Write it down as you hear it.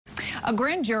A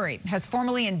grand jury has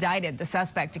formally indicted the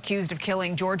suspect accused of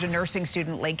killing Georgia nursing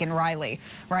student Laken Riley.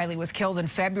 Riley was killed in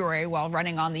February while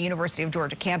running on the University of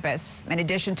Georgia campus. In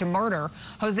addition to murder,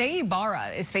 Jose Ibarra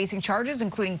is facing charges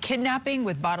including kidnapping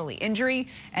with bodily injury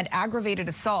and aggravated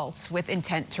assault with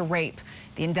intent to rape.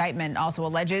 The indictment also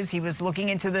alleges he was looking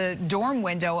into the dorm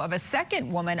window of a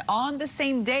second woman on the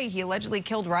same day he allegedly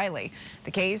killed Riley.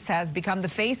 The case has become the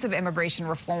face of immigration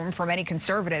reform for many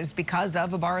conservatives because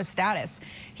of Ibarra's status.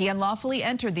 He unlawfully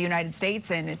entered the United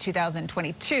States in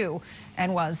 2022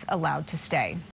 and was allowed to stay.